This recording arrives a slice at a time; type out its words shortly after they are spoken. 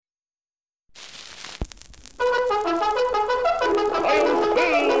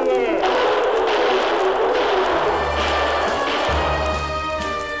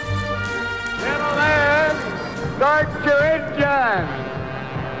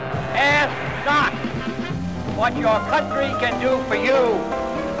Ask not what your country can do for you.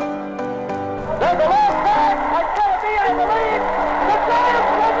 There's a long time. It's going to be, I believe, the Giants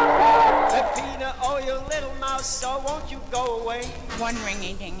will Peppina, oh, you little mouse, so won't you go away? One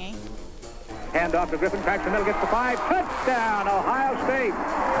ringy-dingy. Hand off to Griffin, cracks the middle, gets the 5. Touchdown, Ohio State.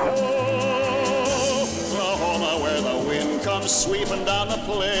 Oklahoma, where the wind comes sweeping down the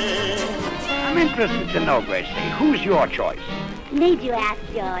plain. I'm interested to know, Gracie, who's your choice? Need you ask,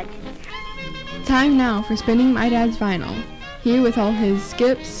 George? Time now for Spinning My Dad's Vinyl. Here with all his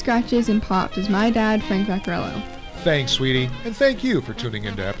skips, scratches, and pops is my dad, Frank Vaccarello. Thanks, sweetie, and thank you for tuning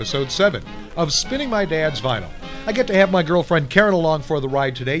into episode 7 of Spinning My Dad's Vinyl. I get to have my girlfriend Karen along for the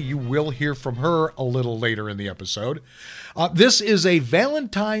ride today. You will hear from her a little later in the episode. This is a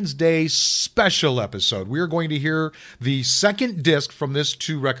Valentine's Day special episode. We are going to hear the second disc from this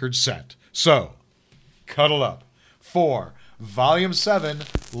 2-record set. So, cuddle up for Volume 7,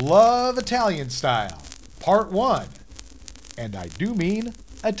 Love Italian Style, Part 1. And I do mean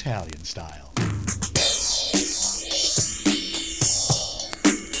Italian style.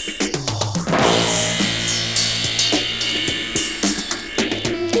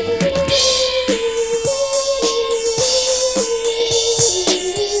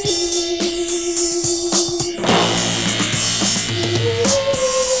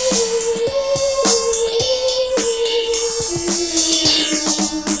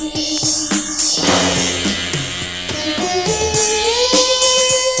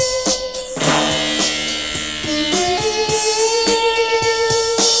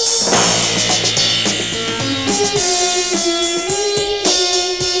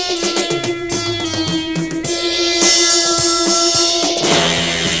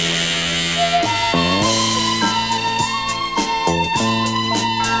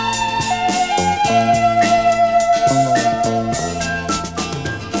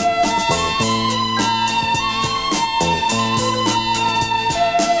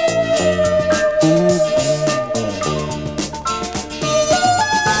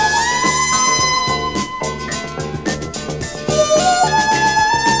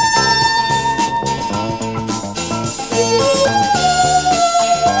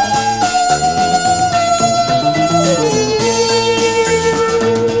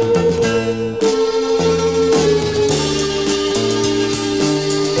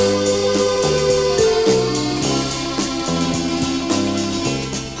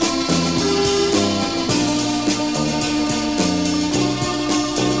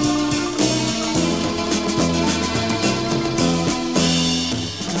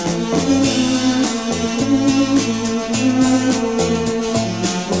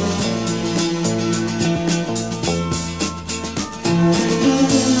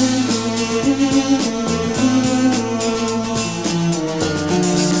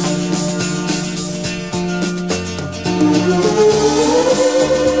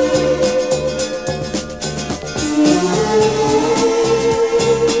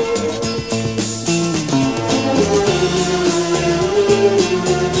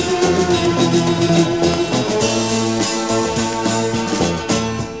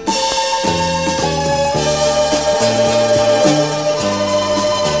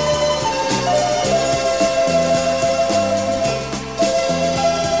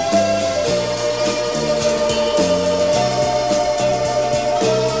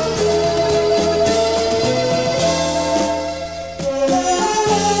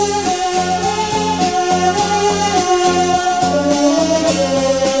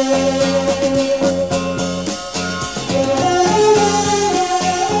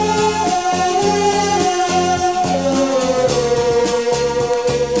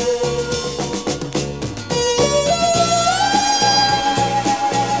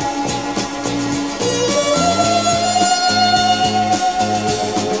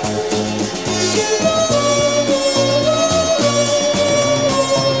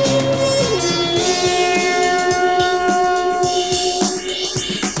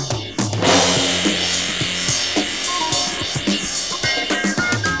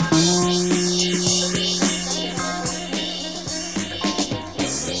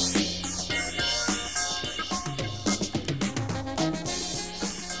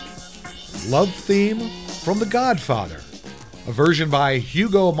 Love Theme from The Godfather, a version by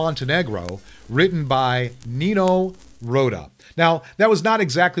Hugo Montenegro, written by Nino Rota. Now, that was not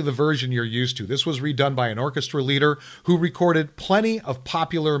exactly the version you're used to. This was redone by an orchestra leader who recorded plenty of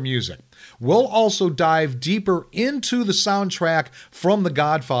popular music. We'll also dive deeper into the soundtrack from The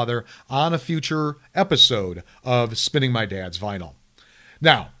Godfather on a future episode of Spinning My Dad's Vinyl.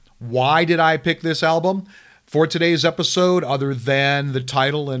 Now, why did I pick this album? for today's episode, other than the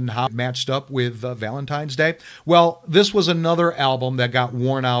title and how it matched up with Valentine's Day? Well, this was another album that got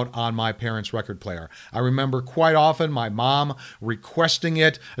worn out on my parents' record player. I remember quite often my mom requesting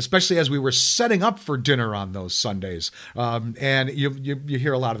it, especially as we were setting up for dinner on those Sundays. And you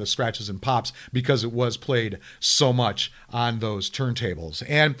hear a lot of the scratches and pops because it was played so much on those turntables.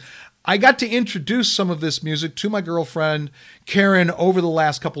 And I got to introduce some of this music to my girlfriend, Karen, over the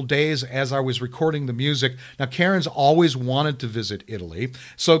last couple days as I was recording the music. Now, Karen's always wanted to visit Italy.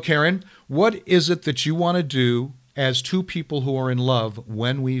 So, Karen, what is it that you want to do as two people who are in love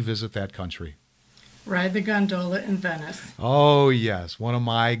when we visit that country? Ride the gondola in Venice. Oh, yes, one of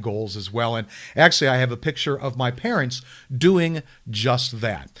my goals as well. And actually, I have a picture of my parents doing just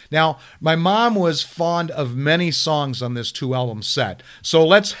that. Now, my mom was fond of many songs on this 2-album set. So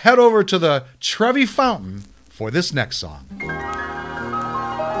let's head over to the Trevi Fountain for this next song.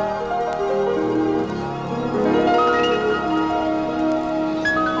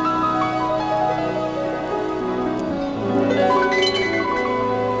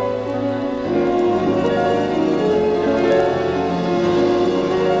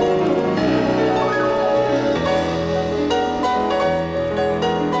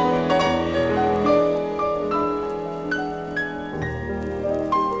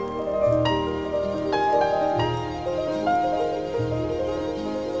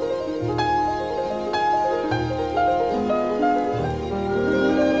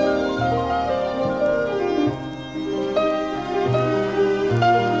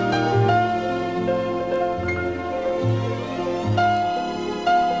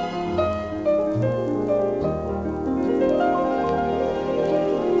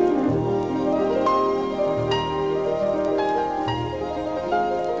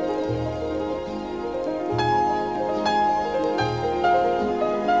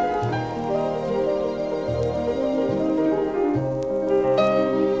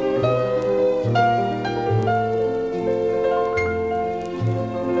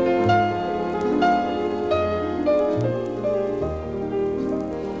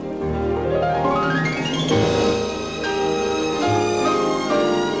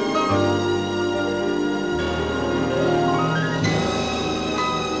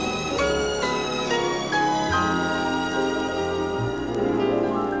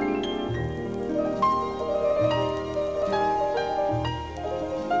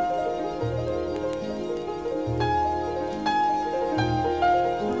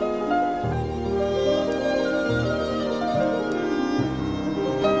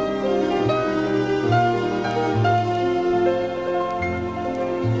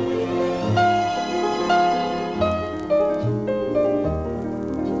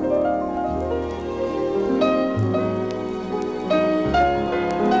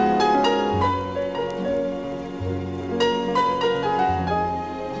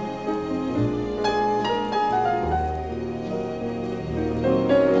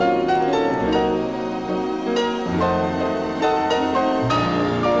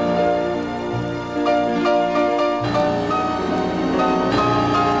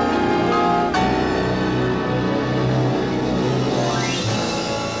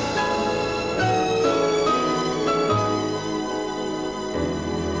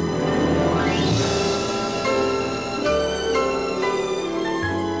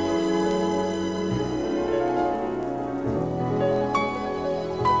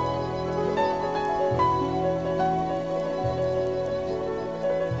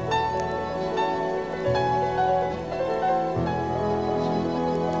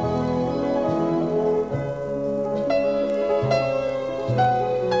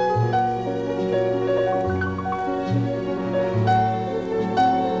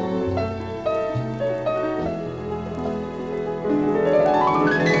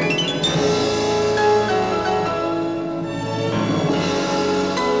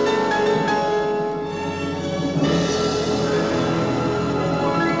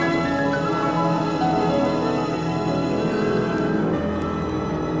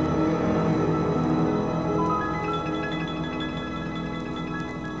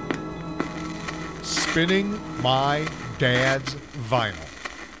 Spinning My Dad's Vinyl.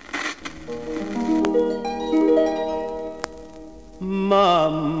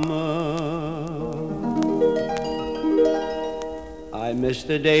 Mama, I miss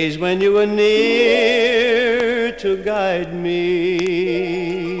the days when you were near to guide me.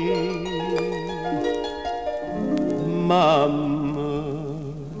 Mama,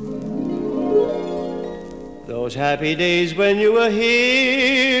 those happy days when you were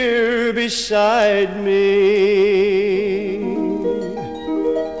here beside me,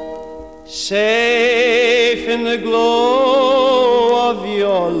 safe in the glow of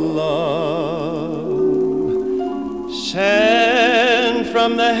your love, sent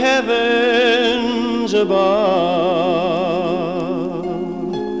from the heavens above.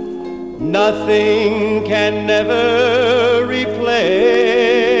 Nothing can never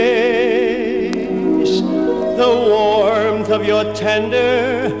replace the warmth of your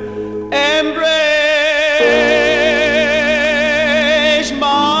tender embrace,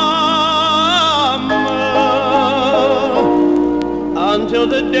 Mama, until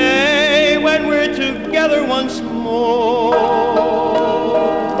the day when we're together once more.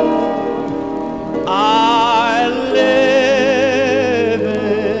 I live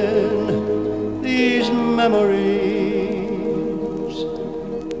in these memories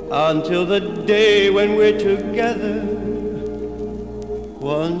until the day when we're together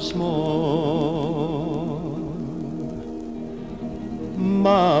once more.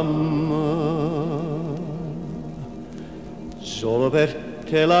 Mamma, solo per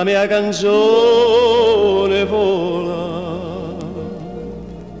te la mia canzone vola.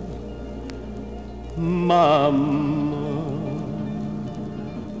 Mamma,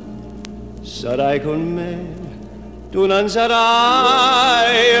 sarai con me, tu non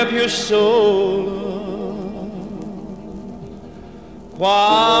sarai più sola.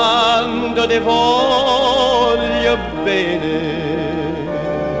 Quando ti voglio bene,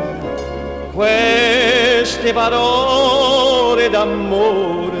 queste parole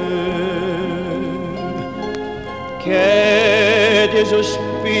d'amore che ti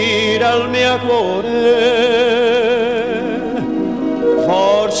sospira il mio cuore,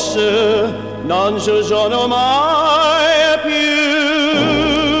 forse non si sono mai più.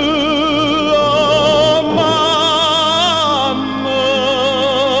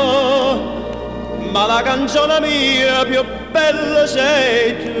 Ma la canzone mia più bella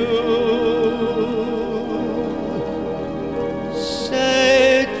sei tu,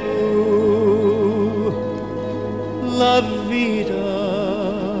 sei tu, la vita,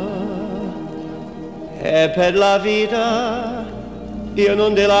 e per la vita io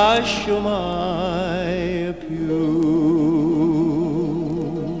non ti lascio mai più.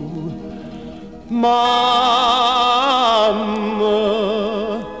 Mamma,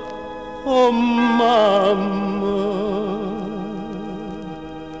 oh Mama,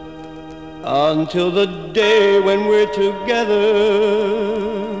 until the day when we're together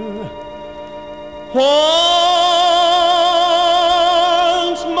once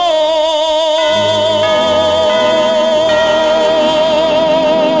more.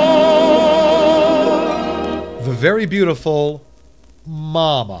 The very beautiful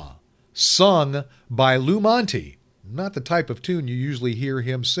Mama, sung by Lou Monte. Not the type of tune you usually hear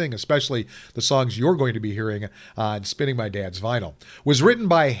him sing, especially the songs you're going to be hearing on Spinning My Dad's Vinyl. Was written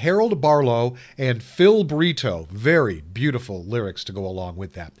by Harold Barlow and Phil Brito. Very beautiful lyrics to go along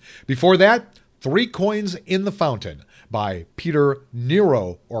with that. Before that, Three Coins in the Fountain by Peter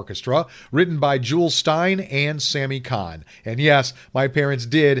Nero Orchestra, written by Jules Stein and Sammy Kahn. And yes, my parents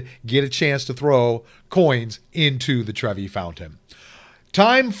did get a chance to throw coins into the Trevi Fountain.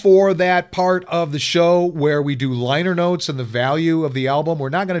 Time for that part of the show where we do liner notes and the value of the album. We're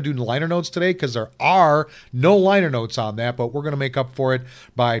not going to do liner notes today because there are no liner notes on that, but we're going to make up for it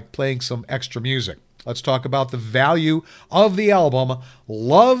by playing some extra music. Let's talk about the value of the album,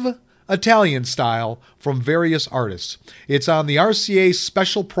 Love Italian Style, from various artists. It's on the RCA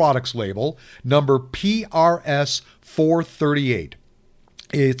Special Products label, number PRS 438.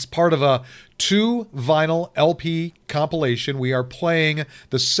 It's part of a 2-vinyl LP compilation. We are playing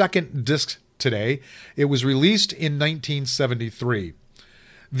the second disc today. It was released in 1973.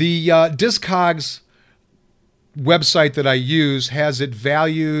 The Discogs website that I use has it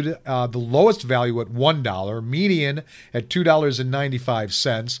valued, the lowest value at $1, median at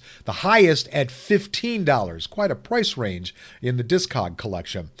 $2.95, the highest at $15. Quite a price range in the Discog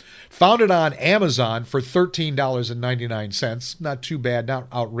collection. Found it on Amazon for $13.99. Not too bad,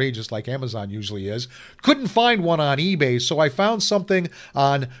 not outrageous like Amazon usually is. Couldn't find one on eBay, so I found something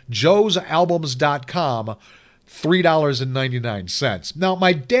on joesalbums.com. $3.99. Now,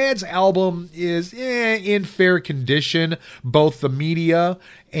 my dad's album is in fair condition, both the media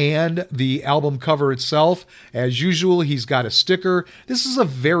and the album cover itself. As usual, he's got a sticker. This is a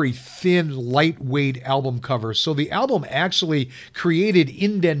very thin, lightweight album cover, so the album actually created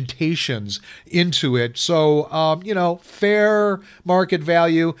indentations into it. So, fair market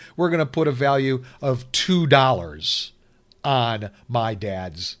value. We're going to put a value of $2 on my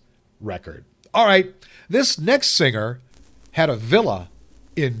dad's record. All right. This next singer had a villa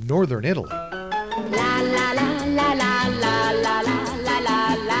in northern Italy. La la la la la la la la la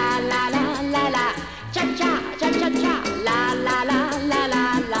la la la la la cha cha.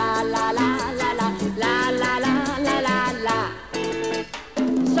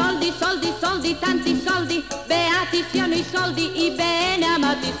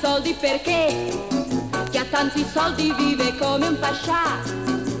 soldi perché chi ha tanti soldi vive come un pascià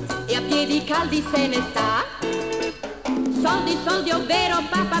e a piedi caldi se ne sta. Soldi, soldi, ovvero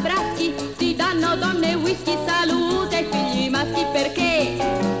papabraschi, ti danno donne, whisky, salute e figli maschi perché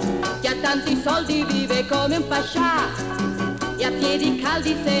chi ha tanti soldi vive come un pascià e a piedi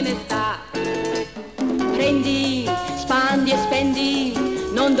caldi se ne sta. Prendi, spandi e spendi,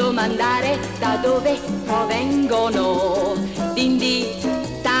 non domandare da dove provengono. Dindi,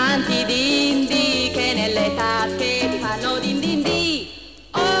 tanti dindi che nelle tasche ti fanno din din di.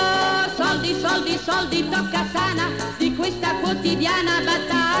 Oh, soldi, soldi, soldi, tocca sana di questa quotidiana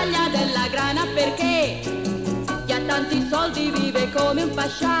battaglia della grana perché chi ha tanti soldi vive come un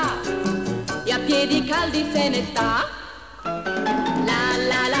pascià e a piedi caldi se ne sta. La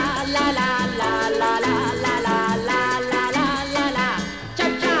la la la la la la la la la la la la la la cha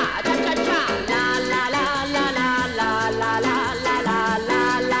cha cha cha cha la la la la la la la la la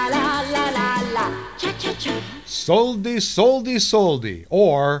la la la la la la cha cha cha. Soldi, soldi, soldi,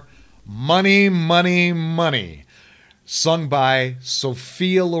 or Money, Money, Money, sung by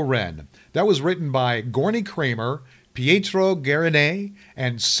Sophia Loren. That was written by Gorny Kramer, Pietro Guerini,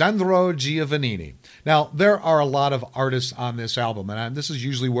 and Sandro Giovannini. Now, there are a lot of artists on this album, and this is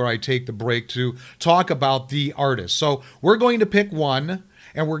usually where I take the break to talk about the artist. So we're going to pick one,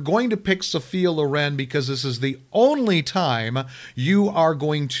 and we're going to pick Sophia Loren because this is the only time you are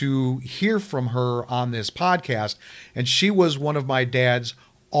going to hear from her on this podcast, and she was one of my dad's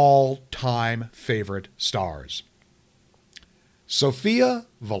all-time favorite stars. Sofia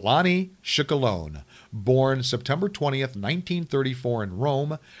Villani Ciccolone, born September 20th, 1934 in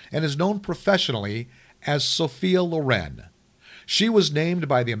Rome, and is known professionally as Sophia Loren. She was named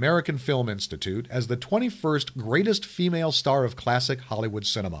by the American Film Institute as the 21st greatest female star of classic Hollywood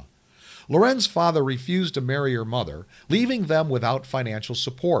cinema. Loren's father refused to marry her mother, leaving them without financial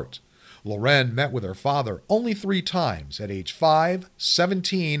support. Loren met with her father only 3 times, at age 5,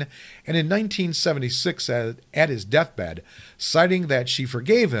 17, and in 1976 at his deathbed, citing that she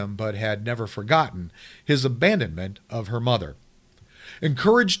forgave him but had never forgotten his abandonment of her mother.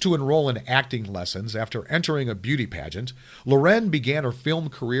 Encouraged to enroll in acting lessons after entering a beauty pageant, Loren began her film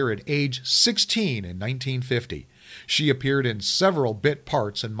career at age 16 in 1950. She appeared in several bit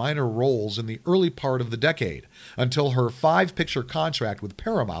parts and minor roles in the early part of the decade, until her 5-picture contract with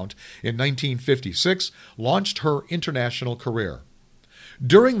Paramount in 1956 launched her international career.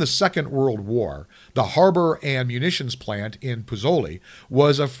 During the Second World War, the harbor and munitions plant in Pozzuoli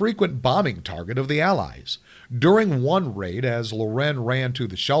was a frequent bombing target of the Allies. During one raid, as Loren ran to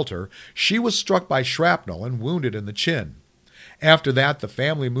the shelter, she was struck by shrapnel and wounded in the chin. After that, the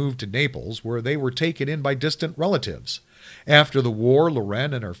family moved to Naples, where they were taken in by distant relatives. After the war,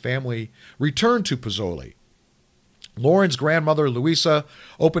 Loren and her family returned to Pozzuoli. Loren's grandmother, Luisa,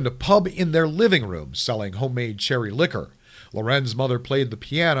 opened a pub in their living room, selling homemade cherry liquor. Loren's mother played the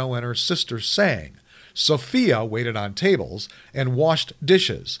piano and her sister sang. Sophia waited on tables and washed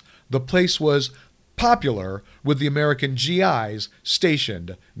dishes. The place was popular with the American GIs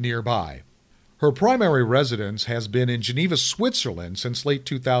stationed nearby. Her primary residence has been in Geneva, Switzerland since late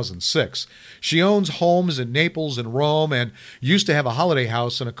 2006. She owns homes in Naples and Rome and used to have a holiday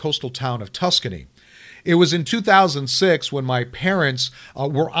house in a coastal town of Tuscany. It was in 2006 when my parents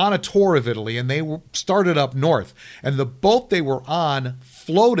were on a tour of Italy, and they started up north. And the boat they were on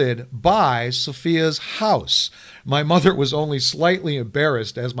floated by Sophia's house. My mother was only slightly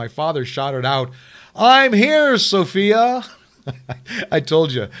embarrassed as my father shouted out, "I'm here, Sophia!" I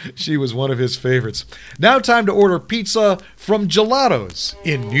told you, she was one of his favorites. Now time to order pizza from Gelatos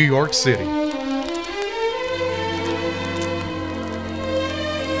in New York City.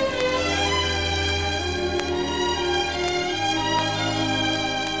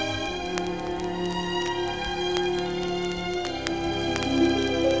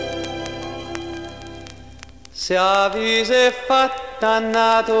 Se avise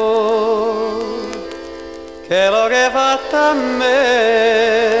fattannato che lo che fatta a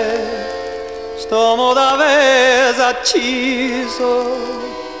me sto mo d'avesa acciso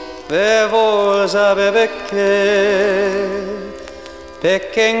e vuol sapere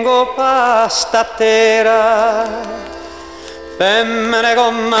perché in coppa statera femmine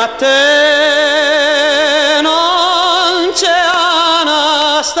come te non c'è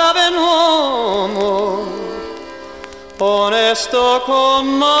una sta per uomo onesto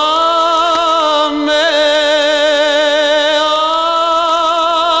come me.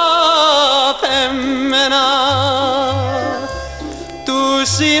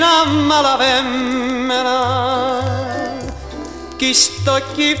 La femmina chi sto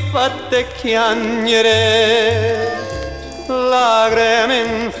chi fatte chiagnere la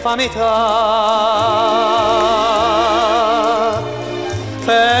greme infamità.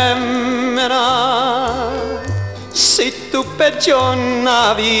 Femmina, si tu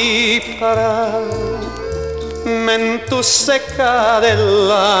peggionna vipara, mentu secca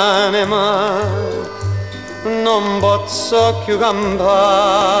dell'anima, non posso più campare.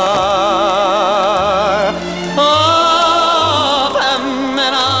 Oh,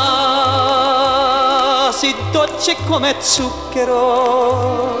 femmina, si dolce come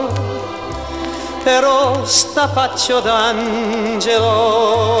zucchero, però sta faccia d'angelo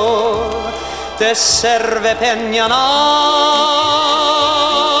te serve pegnanà.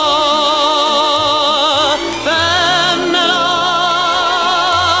 Femmina,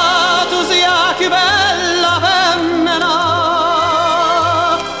 tu sia più bella femmina,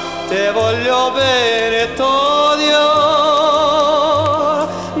 te voglio bene t'odio,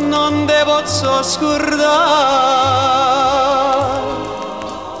 non te posso scordare.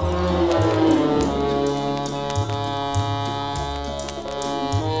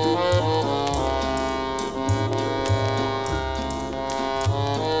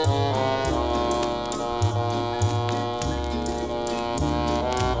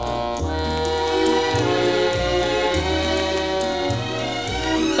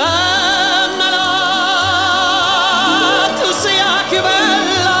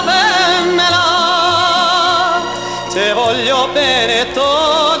 Te voglio bene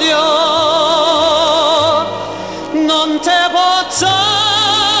t'odio, non te posso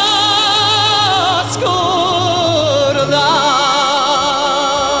scordare.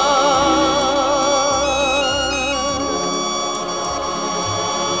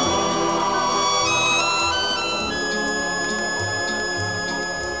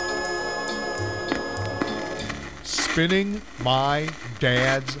 Spinning My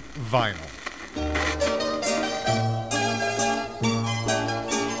Dad's Vinyl.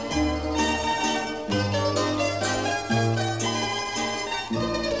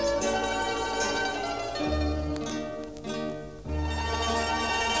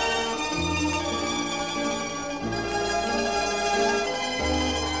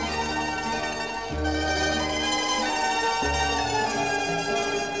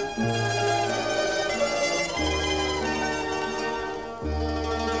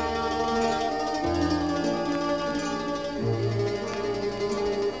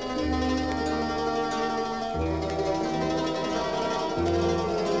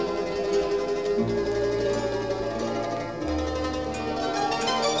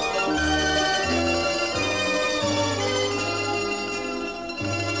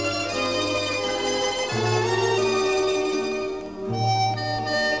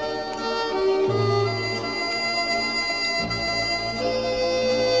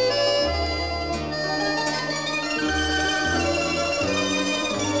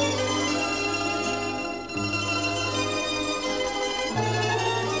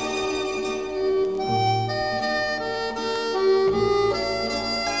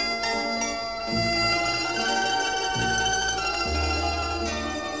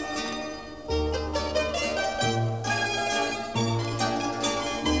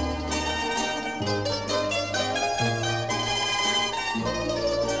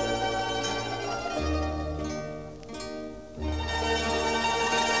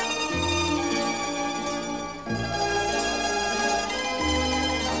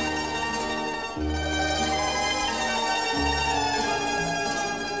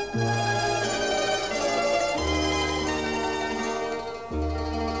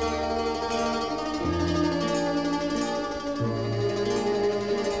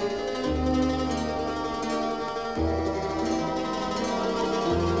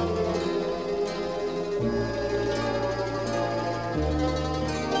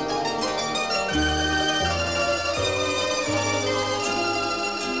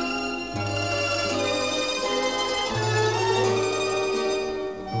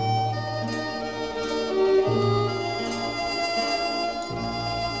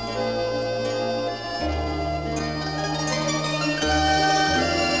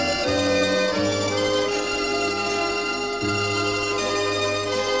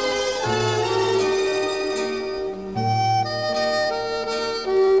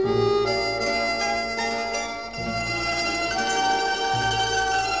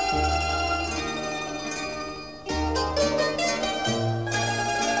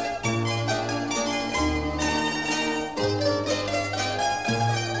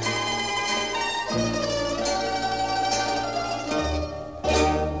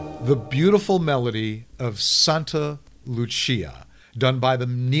 the beautiful melody of Santa Lucia, done by the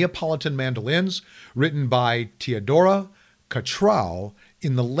Neapolitan Mandolins, written by Teodora Cottrell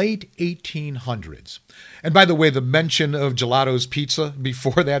in the late 1800s. And by the way, the mention of Gelato's Pizza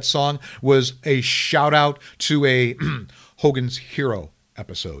before that song was a shout out to a Hogan's Hero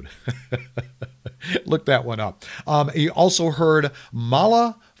episode. Look that one up. You also heard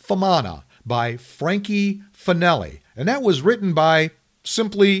Mala Famana by Frankie Finelli, and that was written by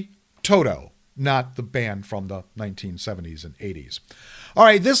simply Toto, not the band from the 1970s and 80s. All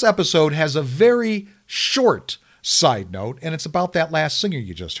right, this episode has a very short side note, and it's about that last singer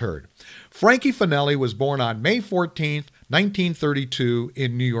you just heard. Frankie Finelli was born on May 14th, 1932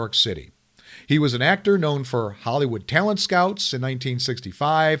 in New York City. He was an actor known for Hollywood Talent Scouts in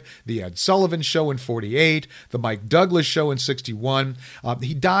 1965, The Ed Sullivan Show in 48, The Mike Douglas Show in 61.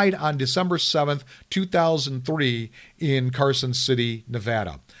 He died on December 7th, 2003 in Carson City,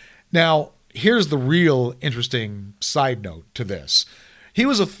 Nevada. Now, here's the real interesting side note to this. He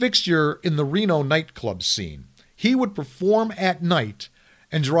was a fixture in the Reno nightclub scene. He would perform at night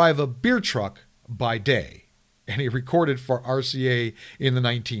and drive a beer truck by day. And he recorded for RCA in the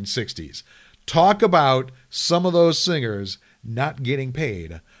 1960s. Talk about some of those singers not getting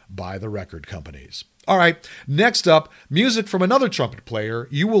paid by the record companies. All right, next up, music from another trumpet player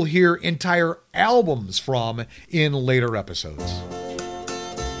you will hear entire albums from in later episodes.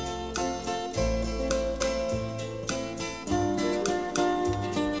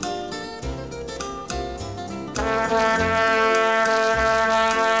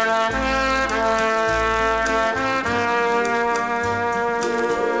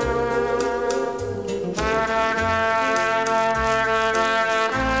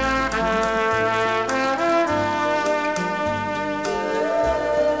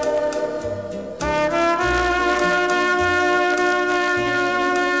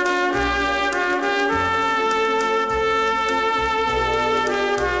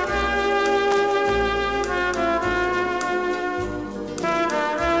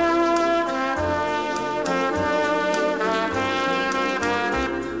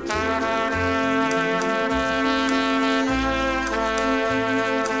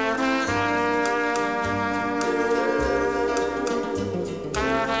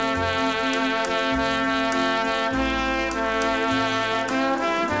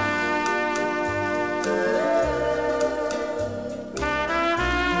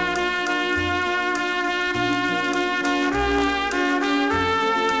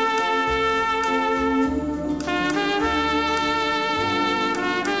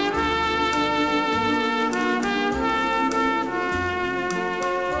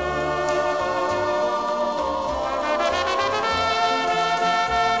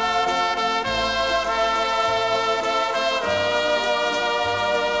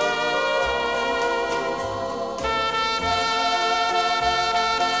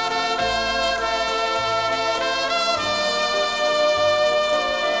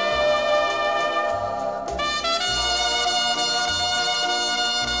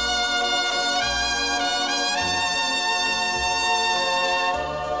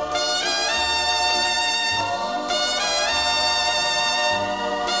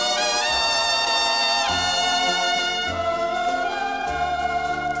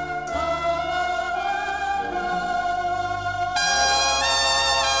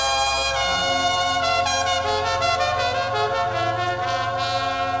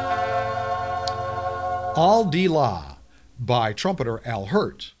 Al Di La by trumpeter Al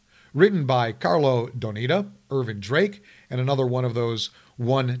Hirt, written by Carlo Donita, Irvin Drake, and another one of those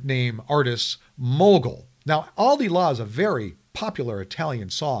one-name artists, Mogul. Now, Al Di La is a very popular Italian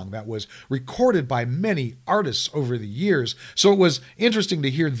song that was recorded by many artists over the years, so it was interesting to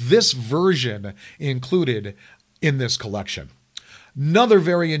hear this version included in this collection. Another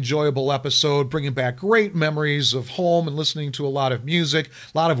very enjoyable episode, bringing back great memories of home and listening to a lot of music,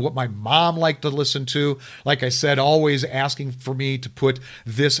 a lot of what my mom liked to listen to. Like I said, always asking for me to put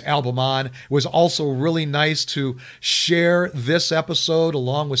this album on. It was also really nice to share this episode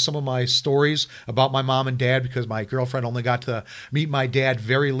along with some of my stories about my mom and dad, because my girlfriend only got to meet my dad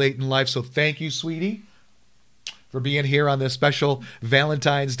very late in life. So thank you, sweetie, for being here on this special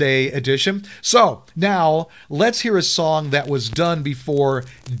Valentine's Day edition. So now let's hear a song that was done before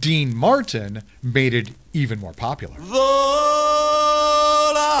Dean Martin made it even more popular. Volare,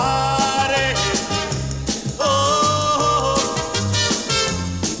 oh,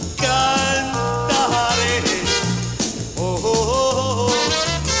 cantare, oh,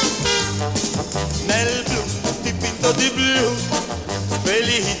 nel blu dipinto di blu,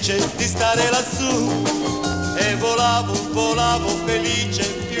 felice di stare lassù. E volavo, volavo felice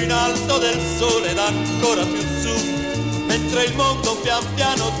più in alto del sole ed ancora più su, mentre il mondo pian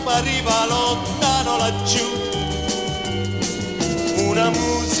piano spariva lontano laggiù. Una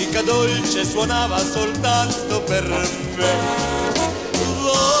musica dolce suonava soltanto per me.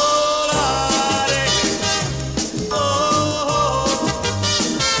 Volare, oh,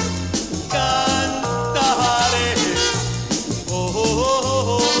 cantare,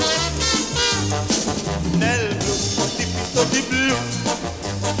 oh, nel blu dipinto di blu,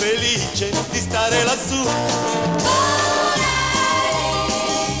 felice di stare lassù.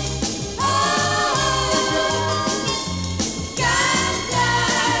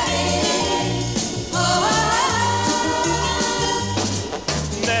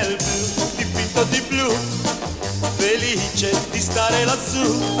 Di blu, felice di stare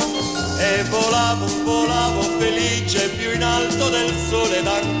lassù, e volavo, volavo felice più in alto del sole ed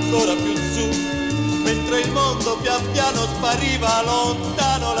ancora più su, mentre il mondo pian piano spariva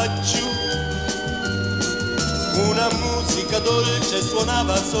lontano laggiù. Una musica dolce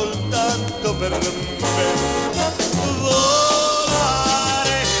suonava soltanto per me. Volare,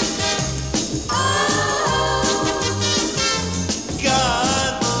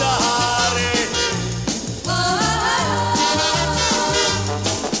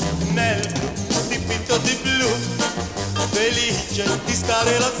 di blu, felice di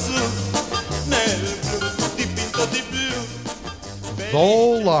stare lassù, nel blu dipinto di blu.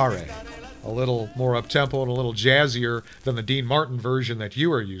 Volare. A little more up-tempo and a little jazzier than the Dean Martin version that you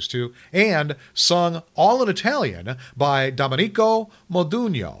are used to, and sung all in Italian by Domenico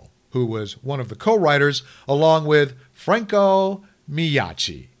Modugno, who was one of the co-writers, along with Franco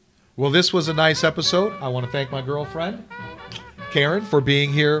Migliacci. Well, this was a nice episode. I want to thank my girlfriend, Karen, for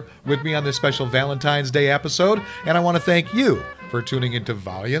being here with me on this special Valentine's Day episode, and I want to thank you for tuning into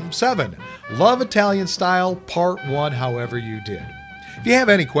Volume 7, Love Italian Style, Part 1, However You Did. If you have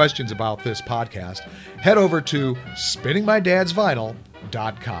any questions about this podcast, head over to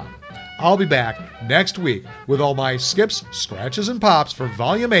spinningmydadsvinyl.com. I'll be back next week with all my skips, scratches, and pops for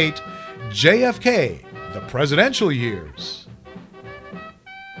Volume 8, JFK, The Presidential Years.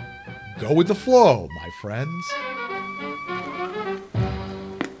 Go with the flow, my friends.